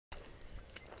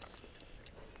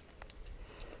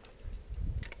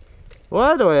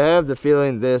Why do I have the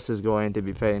feeling this is going to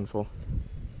be painful?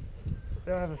 I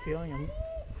don't have a feeling I'm...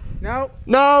 No.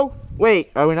 No!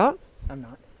 Wait, are we not? I'm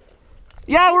not.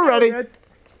 Yeah, we're ready. Good.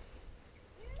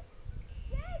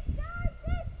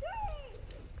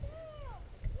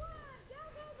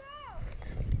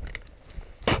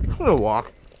 I'm gonna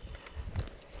walk.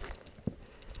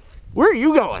 Where are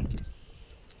you going?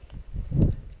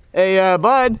 Hey,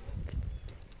 bud.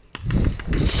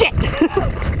 Shit!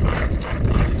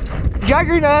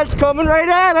 Juggernaut's coming right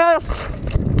at us!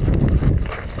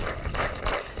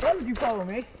 Why would you follow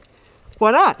me?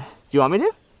 Why not? Do you want me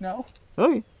to? No.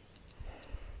 Okay.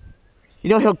 You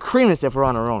know he'll cream us if we're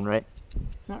on our own, right?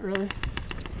 Not really.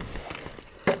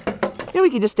 Yeah, we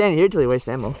can just stand here till he wastes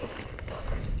ammo.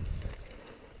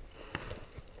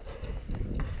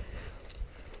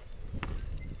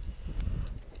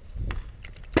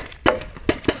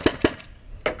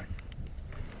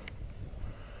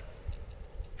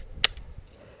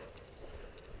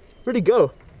 Where'd he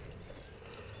go?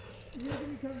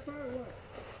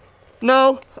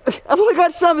 No, I've only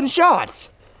got 7 shots.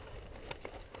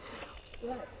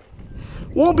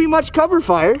 Won't be much cover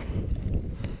fire.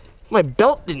 My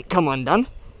belt didn't come undone.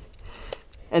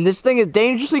 And this thing is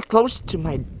dangerously close to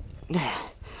my...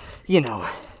 You know.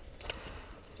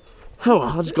 Oh well,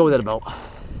 I'll just go with that belt.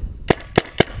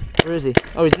 Where is he?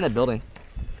 Oh, he's in that building.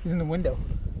 He's in the window.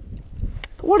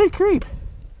 What a creep.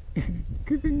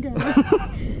 Creeping guy.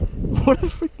 What a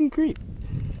freaking creep.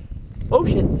 Oh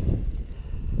shit.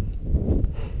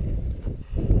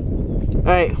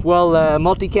 Alright, well,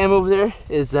 multicam over there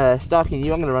is stalking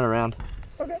you. I'm gonna run around.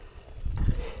 Okay.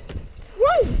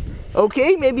 Woo!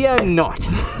 Okay, maybe I'm not.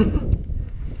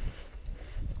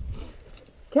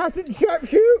 Captain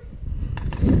Sharpshoot!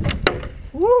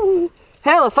 Woo!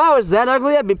 Hell, if I was that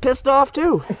ugly, I'd be pissed off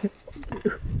too.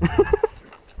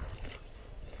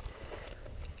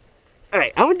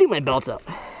 Alright, I'm gonna do my belt up.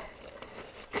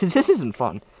 Because this isn't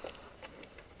fun.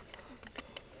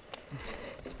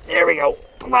 There we go.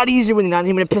 It's a lot easier when you're not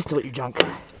aiming a pistol at your junk.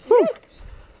 Woo.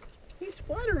 He's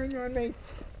splattering on me.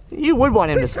 You would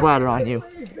want him to splatter on you.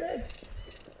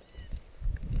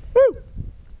 Woo.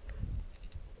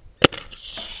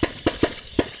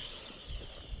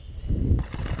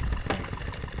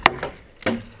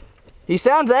 He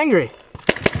sounds angry.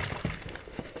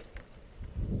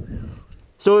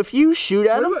 So if you shoot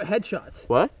at him... What about headshots?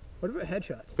 What? What about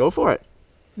headshots? Go for it.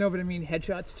 No, but I mean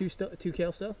headshots, 2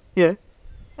 kill still? Yeah.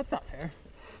 That's not fair.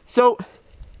 So,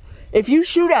 if you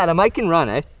shoot at him, I can run,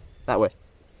 eh? That way.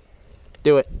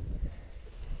 Do it.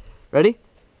 Ready?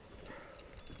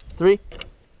 3.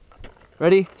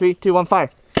 Ready? 3, 2, 1, fire.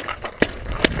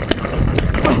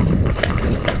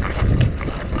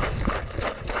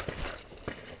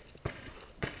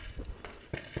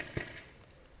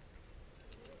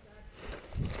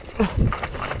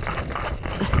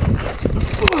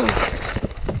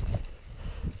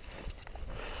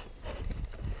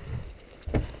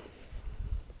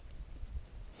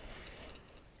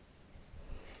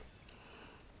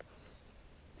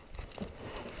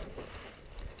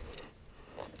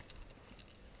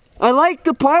 I like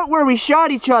the part where we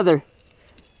shot each other.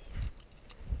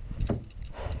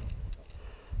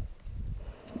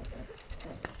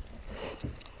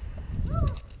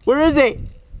 Where is he?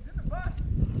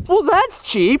 Well, that's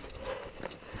cheap.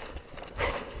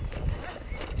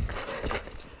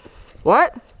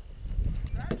 What?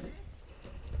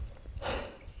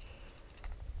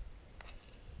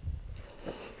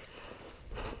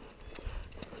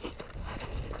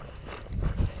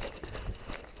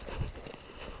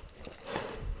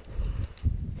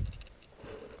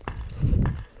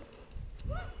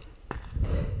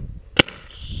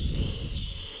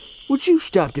 Would you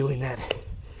stop doing that?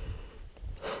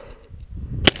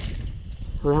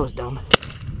 Well, that was dumb.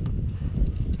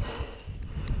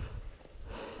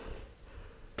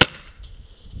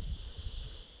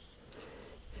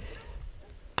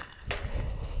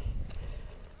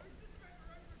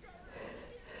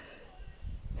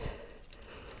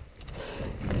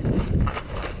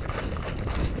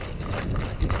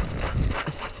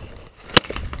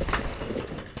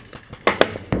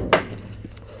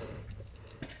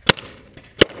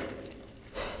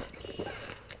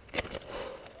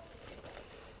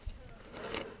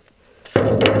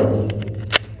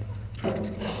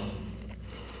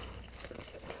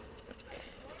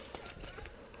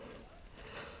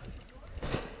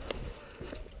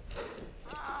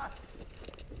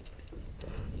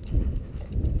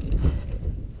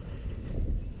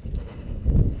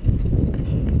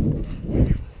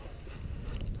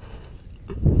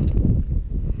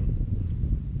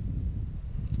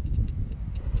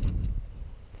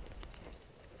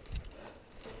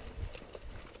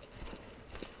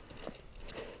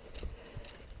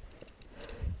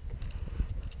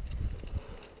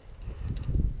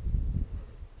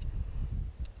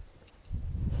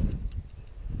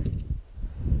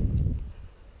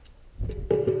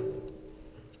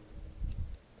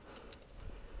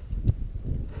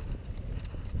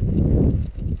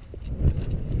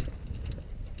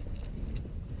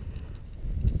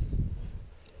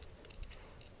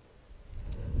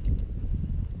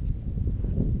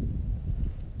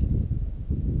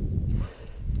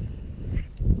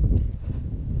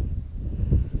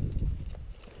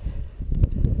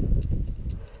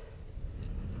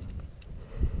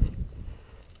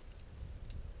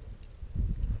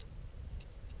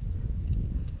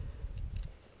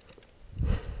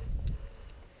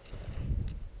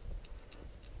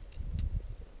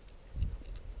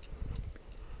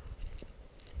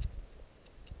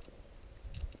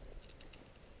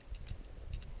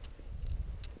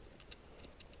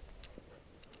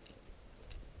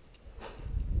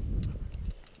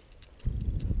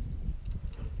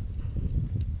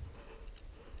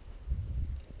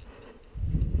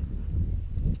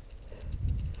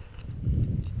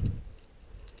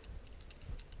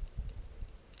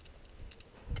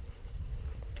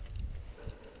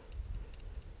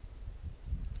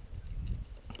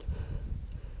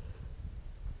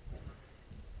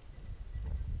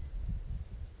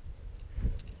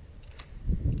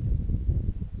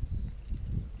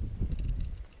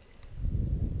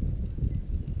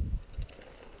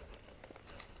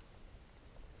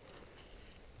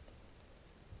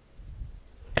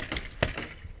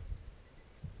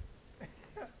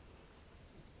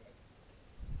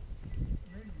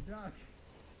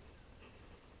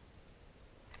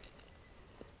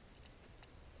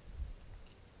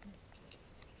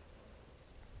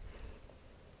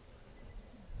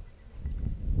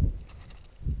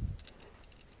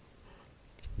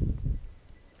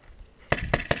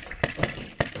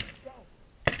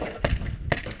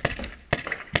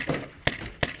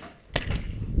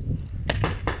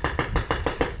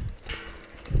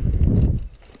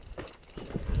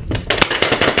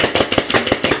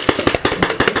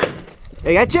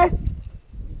 I got you?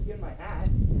 Get my hat.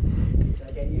 Did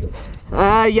I get you?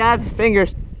 Yeah,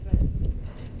 fingers.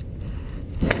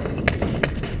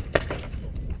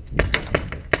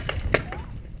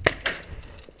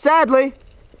 Sadly.